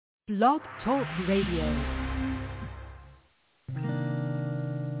Blog Talk Radio.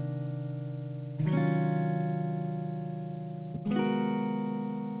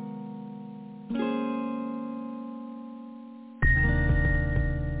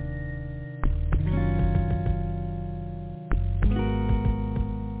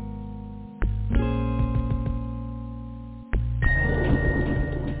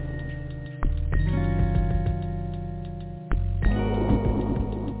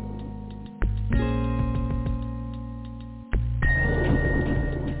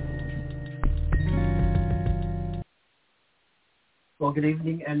 Well, good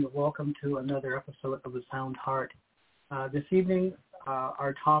evening and welcome to another episode of The Sound Heart. This evening,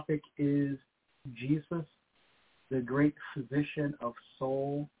 our topic is Jesus, the great physician of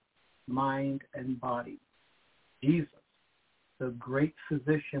soul, mind, and body. Jesus, the great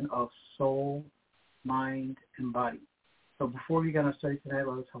physician of soul, mind, and body. So before we get on study tonight,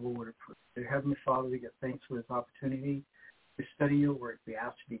 let us have a word of prayer. Dear Heavenly Father, we give thanks for this opportunity to study your word. We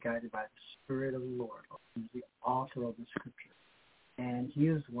ask to be guided by the Spirit of the Lord, who is the author of the Scripture. And he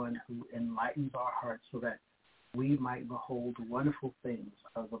is one who enlightens our hearts so that we might behold wonderful things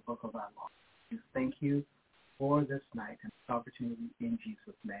of the book of our law. We thank you for this night and this opportunity in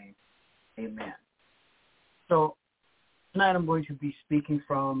Jesus' name. Amen. So tonight I'm going to be speaking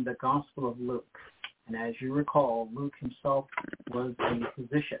from the Gospel of Luke. And as you recall, Luke himself was a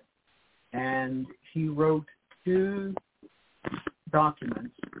physician. And he wrote 2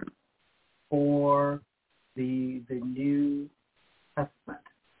 documents for the New Testament,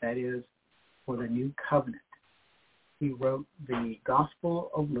 that is, for the New Covenant. He wrote the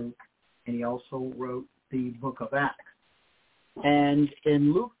Gospel of Luke, and he also wrote the book of Acts. And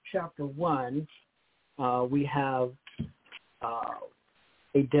in Luke chapter 1, we have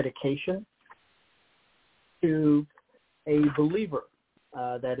a dedication to a believer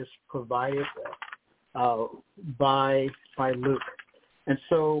that is provided by Luke. And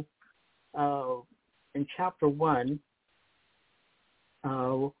so in chapter 1,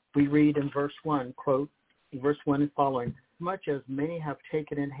 we read in verse 1, quote, verse 1 and following, much as many have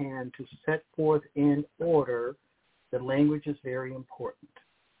taken in hand to set forth in order, the language is very important,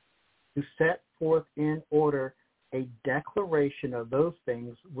 to set forth in order a declaration of those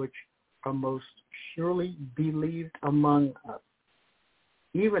things which are most surely believed among us,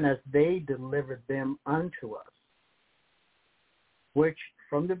 even as they delivered them unto us, which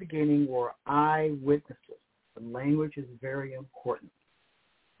from the beginning were eyewitnesses. The language is very important.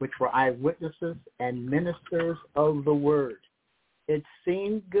 Which were eyewitnesses and ministers of the word. It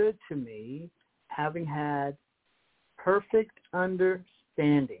seemed good to me, having had perfect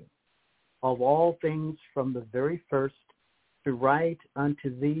understanding of all things from the very first, to write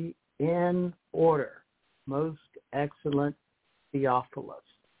unto thee in order, most excellent Theophilus.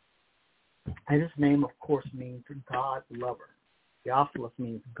 And his name, of course, means God lover. Theophilus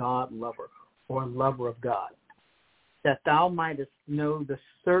means God lover, or lover of God. That thou mightest know the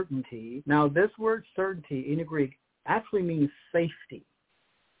certainty. Now, this word certainty in the Greek actually means safety.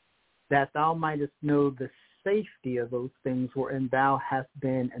 That thou mightest know the safety of those things wherein thou hast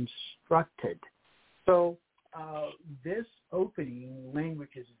been instructed. So this opening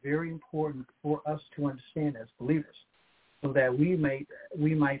language is very important for us to understand as believers, so that we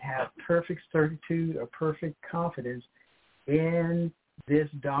might have perfect certitude or perfect confidence in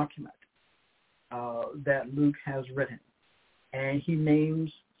this document that Luke has written. And he names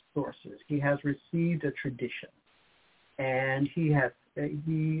sources. He has received a tradition. And he has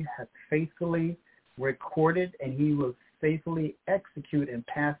faithfully recorded, and he will faithfully execute and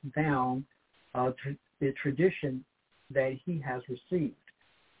pass down the tradition that he has received.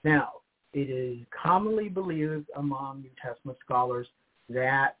 Now, it is commonly believed among New Testament scholars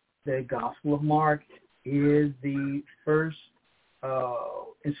that the Gospel of Mark is the first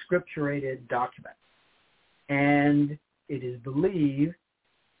inscripturated document. And it is believed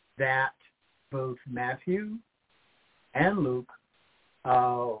that both Matthew and Luke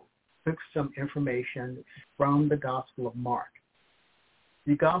took some information from the Gospel of Mark.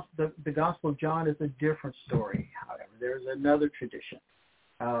 The Gospel of John is a different story, however. There's another tradition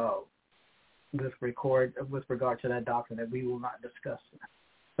with regard to that document that we will not discuss tonight.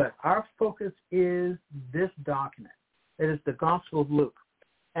 But our focus is this document. It is the Gospel of Luke.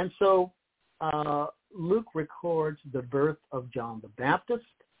 And so Luke records the birth of John the Baptist,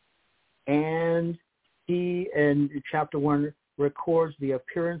 and he, in chapter 1, records the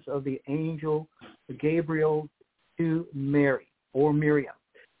appearance of the angel Gabriel to Mary, or Miriam.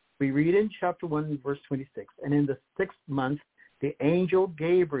 We read in chapter 1, verse 26, and in the 6th month, the angel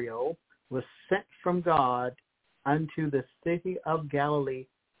Gabriel was sent from God unto the city of Galilee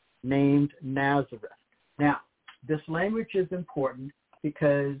named Nazareth. Now, this language is important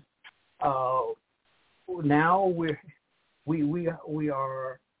because now we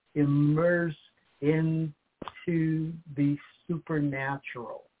are immersed into the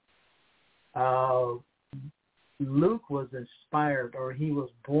supernatural. Luke was inspired, or he was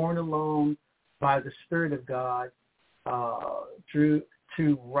borne along by the Spirit of God to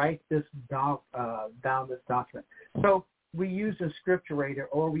write this down this document. So we use a scripturator,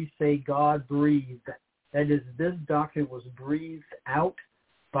 or we say God breathed. That is, this document was breathed out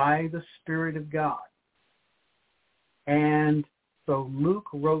by the Spirit of God. And so Luke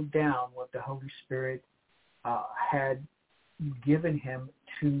wrote down what the Holy Spirit had given him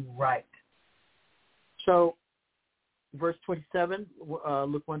to write. So verse 27,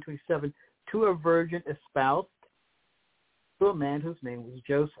 Luke 1:27, to a virgin espoused to a man whose name was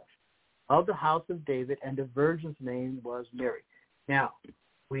Joseph, of the house of David, and the virgin's name was Mary. Now,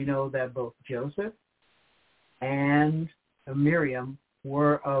 we know that both Joseph and Miriam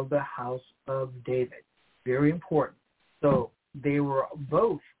were of the house of David. Very important. So they were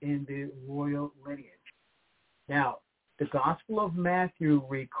both in the royal lineage. Now, the Gospel of Matthew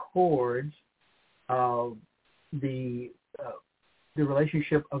records the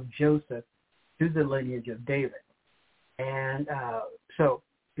relationship of Joseph to the lineage of David. And so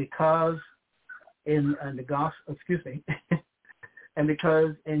because in the Gospel, and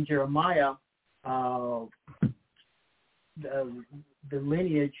because in Jeremiah, the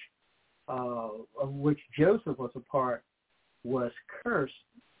lineage of which Joseph was a part was cursed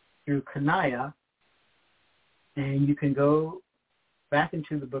through Coniah, and you can go back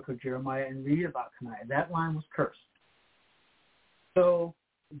into the book of Jeremiah and read about Coniah. That line was cursed. So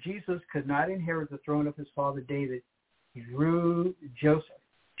Jesus could not inherit the throne of his father David through Joseph.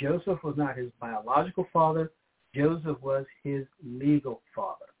 Joseph was not his biological father. Joseph was his legal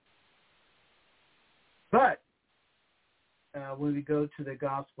father. But when we go to the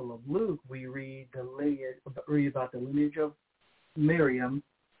Gospel of Luke, we read about the lineage of Miriam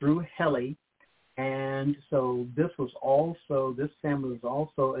through Heli, and so this family was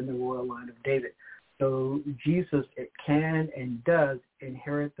also in the royal line of David. So Jesus can and does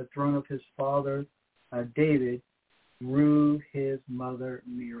inherit the throne of his father David through his mother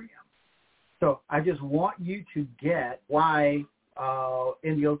Miriam. So I just want you to get why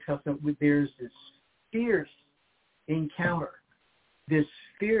in the Old Testament there's this fierce encounter, this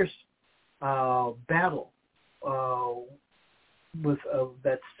fierce battle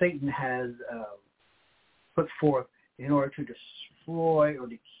that Satan has put forth in order to destroy or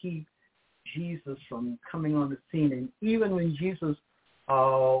to keep Jesus from coming on the scene. And even when Jesus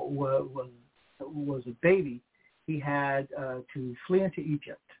was a baby, he had to flee into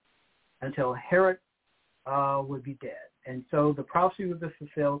Egypt until Herod would be dead. And so the prophecy would be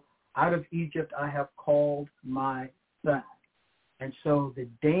fulfilled, out of Egypt I have called my son. And so the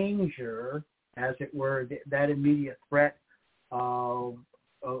danger, as it were, that immediate threat of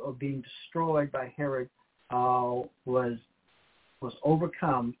being destroyed by Herod was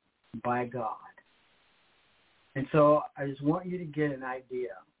overcome by God. And so I just want you to get an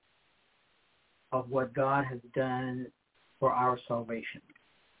idea of what God has done for our salvation.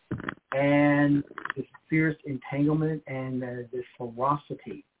 And this fierce entanglement and this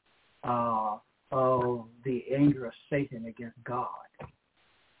ferocity of the anger of Satan against God.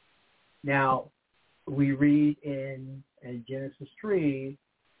 Now, we read in Genesis 3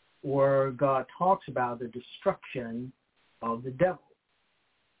 where God talks about the destruction of the devil.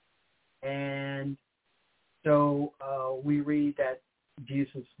 And so we read that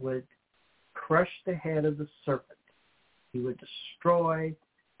Jesus would crush the head of the serpent. He would destroy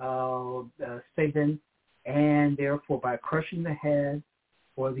Satan, and therefore by crushing the head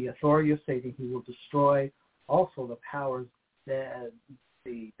or the authority of Satan, he will destroy also the powers,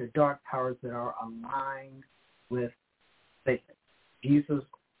 the dark powers that are aligned with Satan. Jesus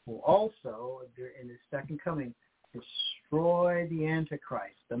will also, in his second coming, destroy the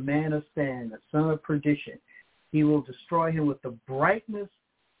Antichrist, the man of sin, the son of perdition. He will destroy him with the brightness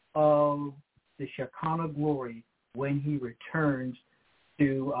of the Shekinah glory when he returns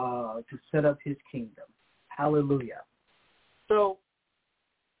to set up his kingdom. Hallelujah. So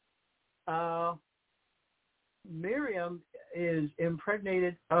Miriam is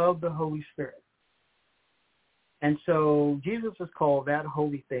impregnated of the Holy Spirit. And so Jesus is called that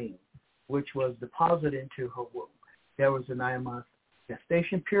holy thing, which was deposited into her womb. There was a 9-month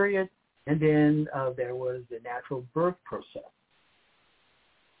gestation period, and then there was the natural birth process.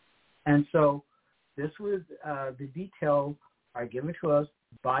 And so this was the details are given to us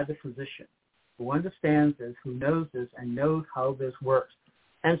by the physician, who understands this, who knows this, and knows how this works.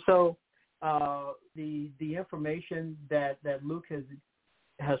 And so the information that Luke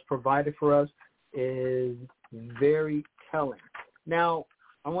has provided for us is very telling. Now,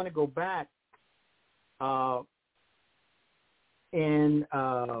 I want to go back in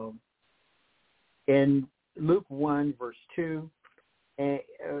Luke 1, verse 2,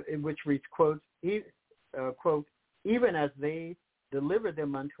 in which reads, quote, even as they delivered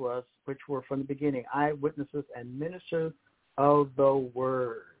them unto us, which were from the beginning eyewitnesses and ministers of the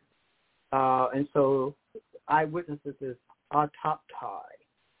word. And so eyewitnesses is autoptai,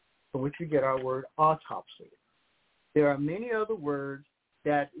 from which we get our word autopsy. There are many other words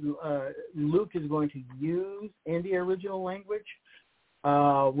that Luke is going to use in the original language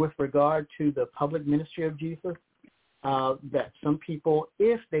with regard to the public ministry of Jesus, that some people,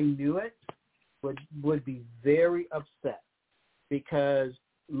 if they knew it, would be very upset, because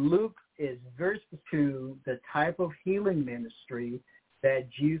Luke is very specific to the type of healing ministry that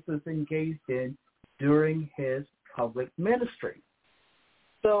Jesus engaged in during his public ministry.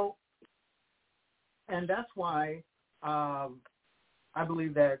 So, and that's why I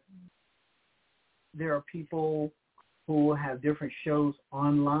believe that there are people who have different shows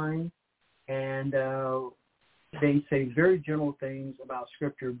online, and they say very general things about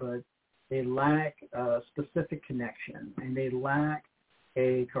Scripture, but they lack a specific connection, and they lack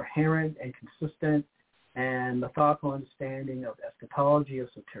a coherent and consistent and methodical understanding of eschatology, of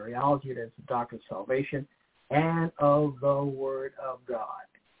soteriology, that is the doctrine of salvation, and of the Word of God.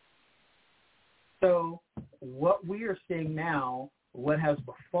 So what we are seeing now, what has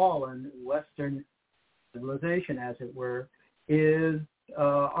befallen Western civilization, as it were,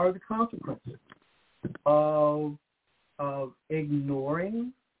 are the consequences of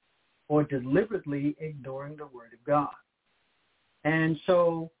ignoring or deliberately ignoring the Word of God. And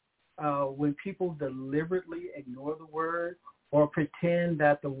so when people deliberately ignore the Word or pretend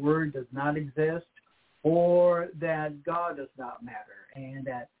that the Word does not exist or that God does not matter and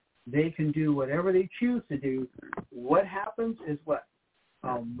that they can do whatever they choose to do, what happens is what?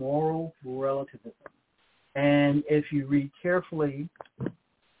 Moral relativism. And if you read carefully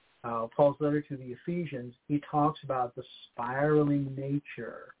Paul's letter to the Ephesians, he talks about the spiraling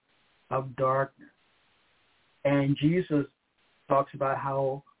nature of darkness. And Jesus talks about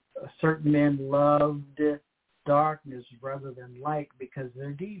how certain men loved darkness rather than light because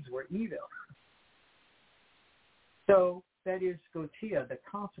their deeds were evil. So that is scotia, the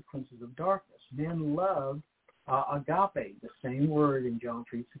consequences of darkness. Men loved agape, the same word in John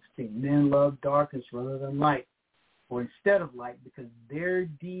 3:16. Men loved darkness rather than light, or instead of light, because their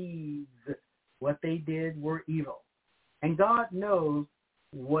deeds, what they did, were evil. And God knows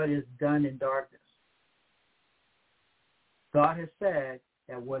what is done in darkness. God has said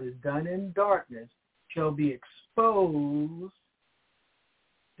that what is done in darkness shall be exposed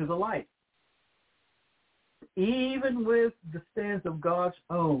to the light. Even with the sins of God's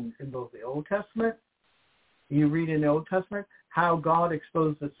own in both the Old Testament, you read in the Old Testament how God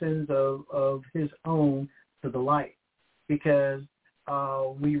exposed the sins of his own to the light. Because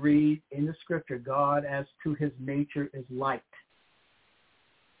we read in the Scripture, God as to his nature is light.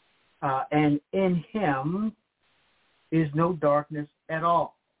 And in him is no darkness at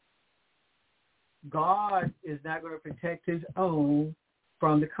all. God is not going to protect his own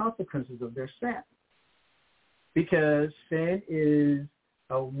from the consequences of their sin, because sin is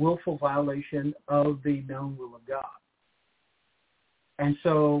a willful violation of the known will of God. And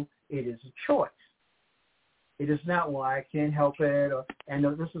so it is a choice. It is not, well, I can't help it. And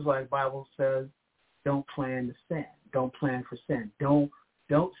this is why the Bible says, don't plan to sin. Don't plan for sin. Don't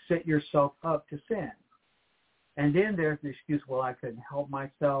set yourself up to sin. And then there's the excuse, well, I couldn't help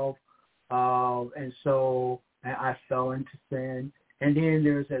myself, and so I fell into sin. And then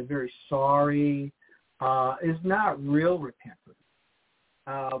there's that very sorry, is not real repentance.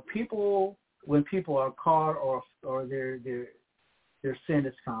 When people are caught or their sin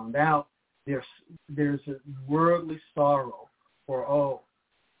is found out, there's a worldly sorrow for,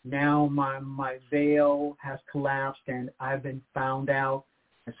 now my veil has collapsed and I've been found out.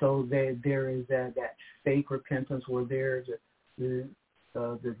 And so there is that fake repentance where there's the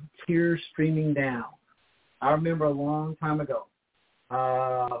tears streaming down. I remember a long time ago,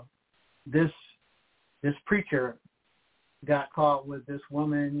 this preacher got caught with this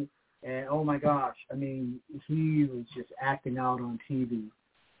woman, and oh my gosh, I mean, he was just acting out on TV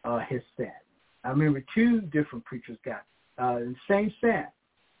his sin. I remember two different preachers got the same sin.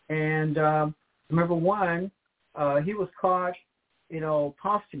 And remember one, he was caught,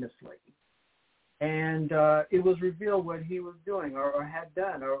 posthumously. And it was revealed what he was doing or had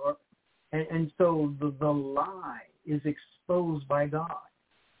done. And so the lie is exposed by God.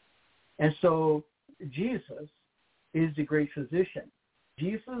 And so Jesus is the great physician.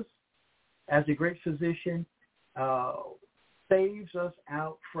 Jesus, as a great physician, saves us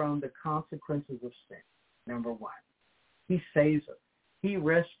out from the consequences of sin, number one. He saves us. He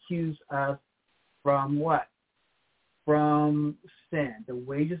rescues us from what? From sin. The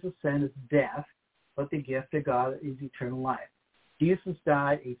wages of sin is death, but the gift of God is eternal life. Jesus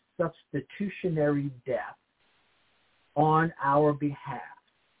died a substitutionary death on our behalf.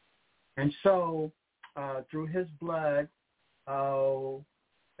 And so through his blood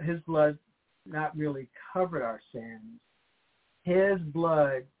not really covered our sins. His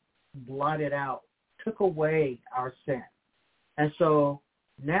blood blotted out, took away our sin. And so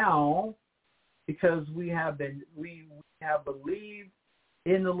now, because we have believed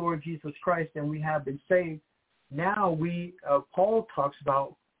in the Lord Jesus Christ and we have been saved, now Paul talks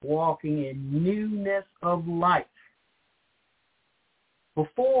about walking in newness of life.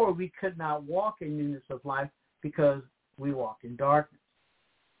 Before, we could not walk in newness of life because we walk in darkness.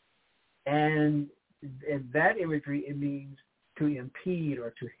 And in that imagery, it means to impede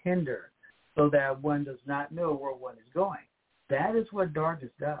or to hinder so that one does not know where one is going. That is what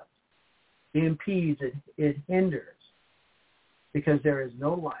darkness does. It impedes, it hinders, because there is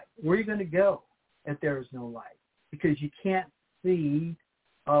no light. Where are you going to go if there is no light? Because you can't see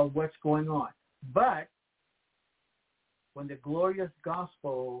what's going on. But when the glorious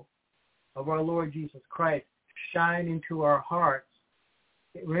gospel of our Lord Jesus Christ shine into our hearts,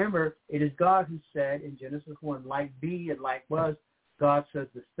 remember, it is God who said in Genesis 1, light be and light was. God says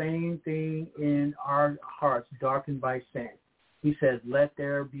the same thing in our hearts, darkened by sin. He says, let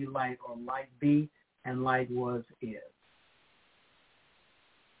there be light, or light be, and light was is.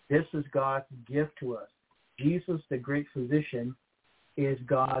 This is God's gift to us. Jesus, the great physician, is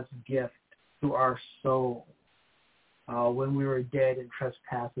God's gift to our soul when we were dead in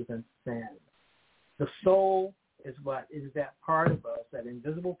trespasses and sin. The soul is what? It is that part of us, that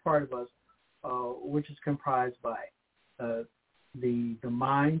invisible part of us, which is comprised by the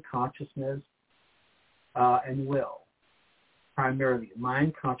mind, consciousness, and will. Primarily,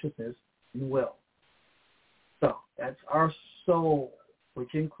 mind, consciousness, and will. So that's our soul,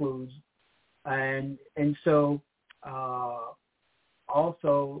 which includes, and so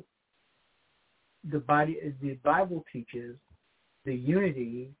also the Bible teaches the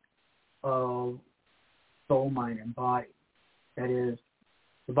unity of soul, mind, and body. That is,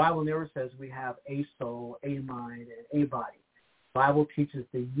 the Bible never says we have a soul, a mind, and a body. The Bible teaches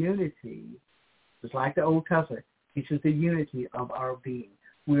the unity, just like the Old Testament, teaches the unity of our being.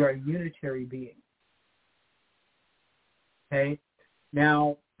 We are a unitary being. Okay?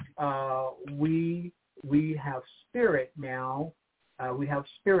 Now, we have spirit now. We have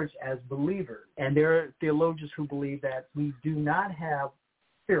spirits as believers. And there are theologians who believe that we do not have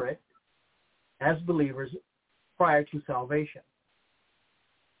spirit as believers prior to salvation,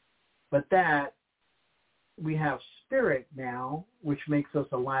 but that we have spirit now, which makes us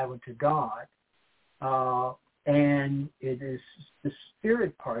alive unto God, and it is the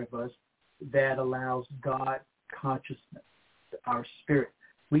spirit part of us that allows God consciousness, our spirit.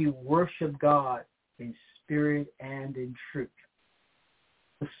 We worship God in spirit and in truth.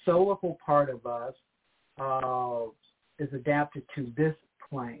 The soulical part of us is adapted to this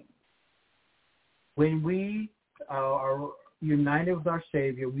plane. When we are united with our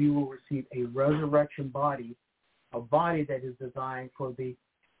Savior, we will receive a resurrection body, a body that is designed for the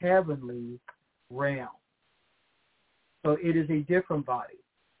heavenly realm. So it is a different body.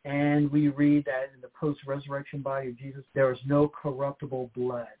 And we read that in the post-resurrection body of Jesus, there is no corruptible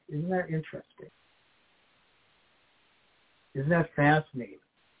blood. Isn't that interesting? Isn't that fascinating?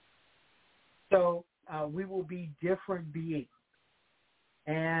 So we will be different beings.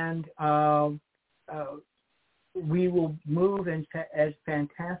 And we will move at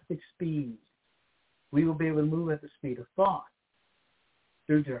fantastic speeds. We will be able to move at the speed of thought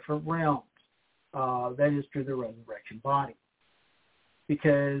through different realms. That is through the resurrection body.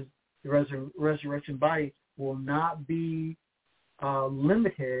 Because the resurrection body will not be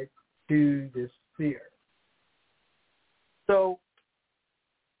limited to this sphere. So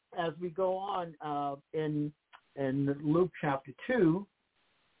as we go on in Luke chapter 2,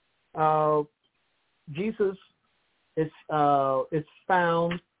 Jesus is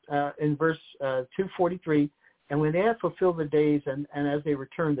found in verse 243, and when they had fulfilled the days and as they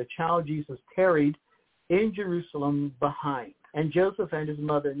returned, the child Jesus tarried in Jerusalem behind. And Joseph and his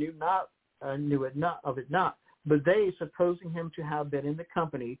mother knew of it not, but they, supposing him to have been in the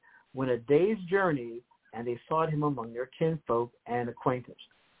company, went a day's journey, and they sought him among their kinfolk and acquaintance.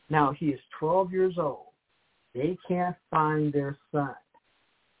 Now he is 12 years old. They can't find their son.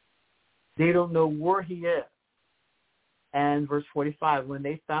 They don't know where he is. And verse 45, when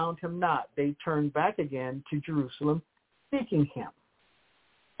they found him not, they turned back again to Jerusalem, seeking him.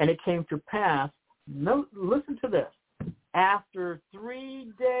 And it came to pass, listen to this, after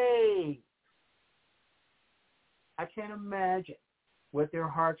 3 days, I can't imagine what their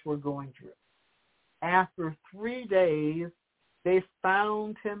hearts were going through. After 3 days, they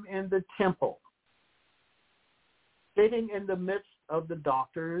found him in the temple, sitting in the midst of the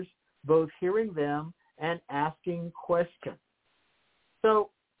doctors, both hearing them and asking questions.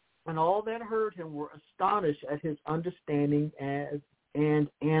 So, and all that heard him were astonished at his understanding and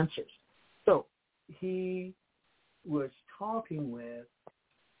answers. So, he was talking with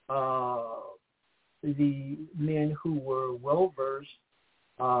the men who were well-versed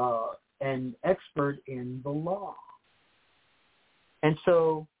and expert in the law. And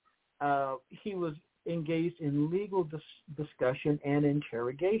so he was engaged in legal discussion and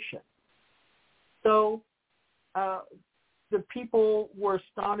interrogation. So the people were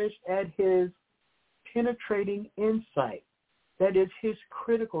astonished at his penetrating insight. That is his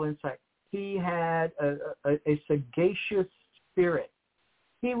critical insight. He had a sagacious spirit.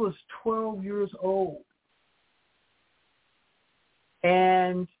 He was 12 years old.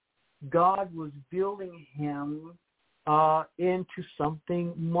 And God was building him into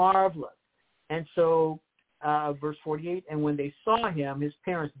something marvelous. And so, verse 48, and when they saw him, his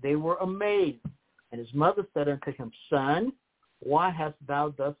parents, they were amazed. And his mother said unto him, Son, why hast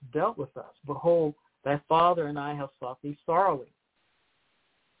thou thus dealt with us? Behold, thy father and I have sought thee sorrowing.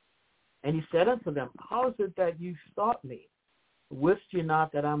 And he said unto them, How is it that you sought me? Wist ye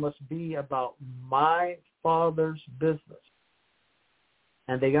not that I must be about my father's business?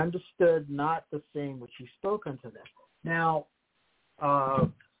 And they understood not the saying which he spoke unto them. Now,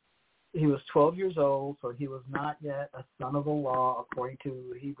 he was 12 years old, so he was not yet a son of the law according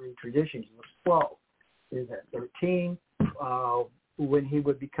to Hebrew tradition. He was 12. He was at 13 when he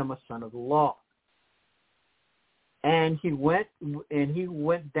would become a son of the law. And he went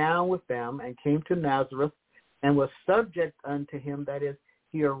down with them and came to Nazareth and was subject unto him. That is,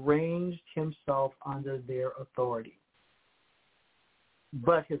 he arranged himself under their authority.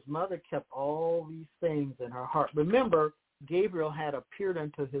 But his mother kept all these things in her heart. Remember, Gabriel had appeared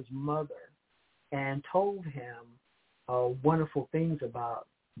unto his mother and told him wonderful things about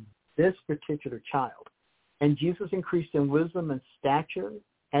this particular child. And Jesus increased in wisdom and stature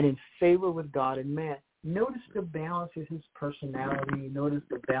and in favor with God and man. Notice the balance of his personality. Notice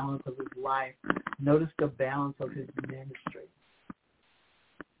the balance of his life. Notice the balance of his ministry.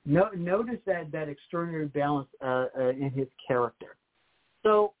 Notice that extraordinary balance in his character.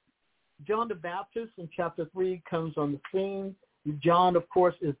 So John the Baptist in chapter 3 comes on the scene. John, of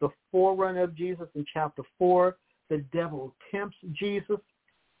course, is the forerunner of Jesus. In chapter 4, the devil tempts Jesus.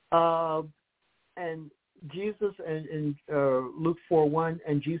 And Jesus in Luke 4:1,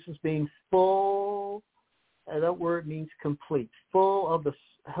 and Jesus being full, that word means complete, full of the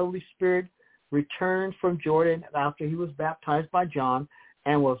Holy Spirit, returned from Jordan after he was baptized by John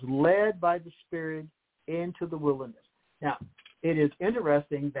and was led by the Spirit into the wilderness. Now, it is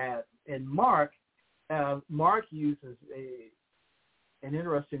interesting that in Mark uses an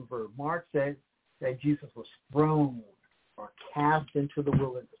interesting verb. Mark said that Jesus was thrown or cast into the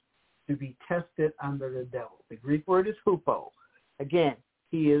wilderness to be tested under the devil. The Greek word is hupo. Again,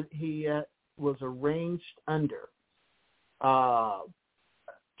 he was arranged under,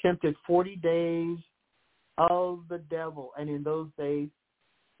 tempted 40 days of the devil, and in those days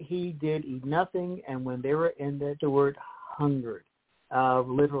he did eat nothing, and when they were in the word hungered,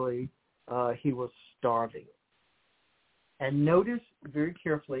 literally he was starving. And notice very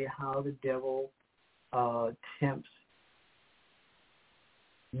carefully how the devil tempts.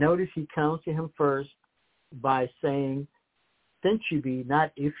 Notice he comes to him first by saying, since you be,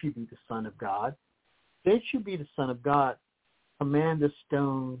 not if you be the Son of God, since you be the Son of God, command the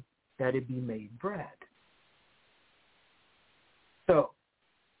stone that it be made bread. So,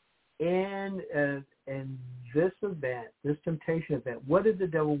 in this event, this temptation event, what did the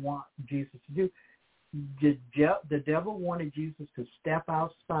devil want Jesus to do? The devil wanted Jesus to step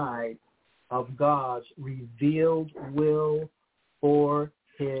outside of God's revealed will for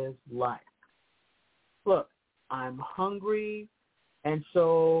his life. Look, I'm hungry, and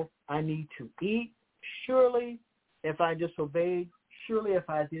so I need to eat. Surely, if I disobeyed, surely if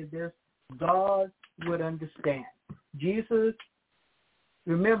I did this, God would understand. Jesus,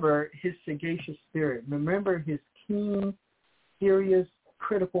 remember his sagacious spirit. Remember his keen, serious,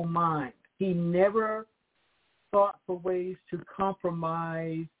 critical mind. He never sought for ways to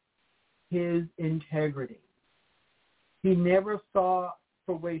compromise his integrity. He never sought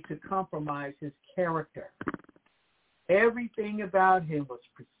for ways to compromise his character. Everything about him was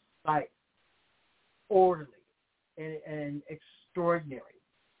precise, orderly, and extraordinary.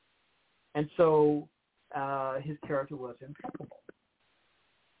 And so his character was impeccable.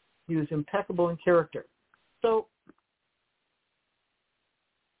 He was impeccable in character. So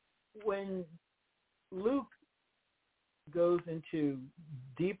when Luke goes into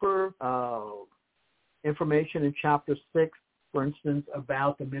deeper information in chapter 6, for instance,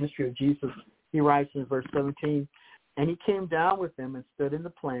 about the ministry of Jesus, he writes in verse 17, and he came down with them and stood in the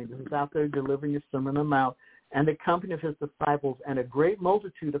plain. He was out there delivering his Sermon on the Mount, and the company of his disciples and a great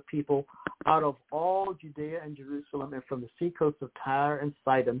multitude of people out of all Judea and Jerusalem and from the seacoasts of Tyre and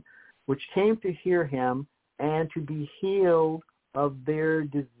Sidon, which came to hear him and to be healed of their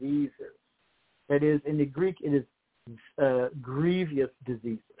diseases. That is, in the Greek, it is grievous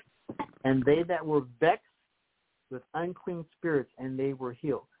diseases. And they that were vexed with unclean spirits, and they were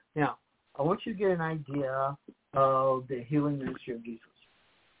healed. Now, I want you to get an idea of the healing ministry of Jesus.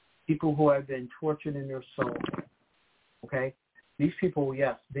 People who have been tortured in their soul, okay? These people,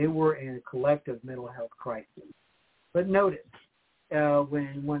 yes, they were in a collective mental health crisis. But notice,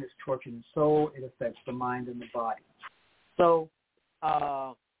 when one is tortured in the soul, it affects the mind and the body. So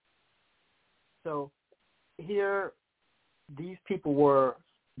here, these people were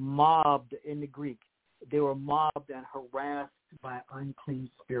mobbed in the Greek. They were mobbed and harassed by unclean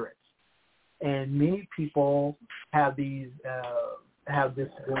spirits. And many people have this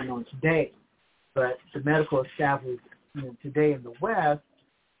going on today. But the medical establishment today in the West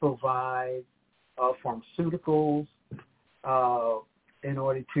provide pharmaceuticals in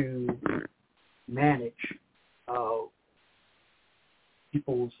order to manage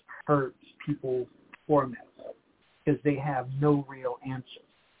people's hurts, people's torments, because they have no real answers.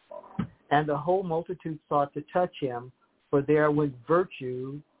 And the whole multitude sought to touch him, for there went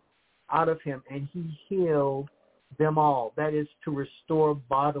virtue out of him, and he healed them all. That is, to restore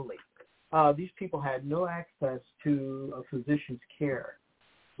bodily. These people had no access to a physician's care,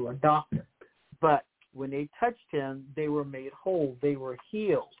 to a doctor. But when they touched him, they were made whole. They were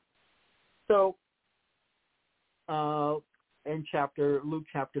healed. So in Luke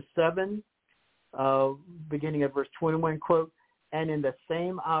chapter 7, beginning at verse 21, quote, and in the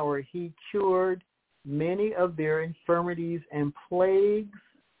same hour he cured many of their infirmities and plagues.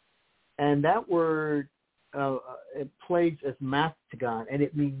 And that word, plagues, is mastagon, and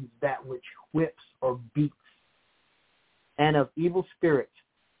it means that which whips or beats. And of evil spirits,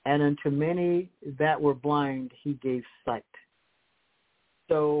 and unto many that were blind he gave sight.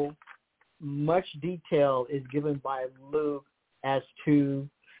 So much detail is given by Luke as to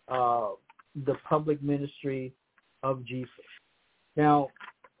the public ministry of Jesus. Now,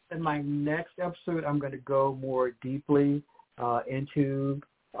 in my next episode, I'm going to go more deeply into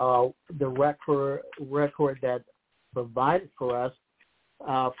the record that's provided for us.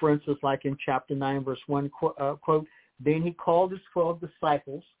 For instance, like in chapter 9, verse 1, quote, then he called his 12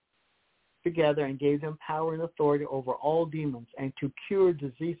 disciples together and gave them power and authority over all demons and to cure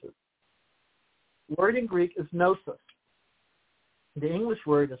diseases. The word in Greek is gnosis. The English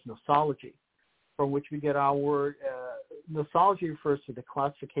word is nosology, from which we get our word. Nosology refers to the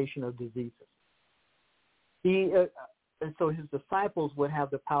classification of diseases. And so his disciples would have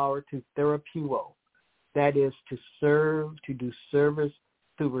the power to therapeio, that is, to serve, to do service,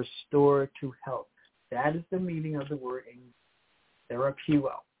 to restore, to help. That is the meaning of the word in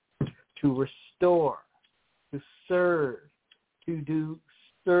therapeio, to restore, to serve, to do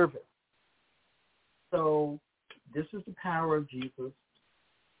service. So this is the power of Jesus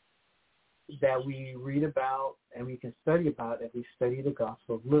that we read about and we can study about as we study the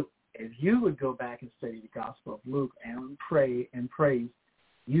Gospel of Luke. If you would go back and study the Gospel of Luke and pray and praise,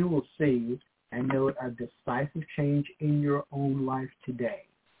 you will see and note a decisive change in your own life today.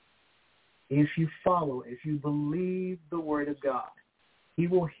 If you follow, if you believe the Word of God, He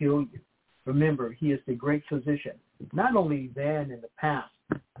will heal you. Remember, He is the great physician, not only then in the past,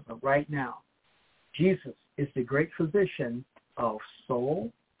 but right now. Jesus is the great physician of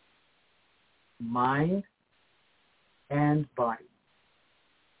soul, mind, and body.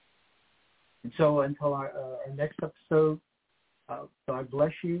 And so until our next episode, God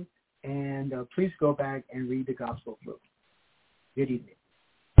bless you, and please go back and read the Gospel of Luke. Good evening.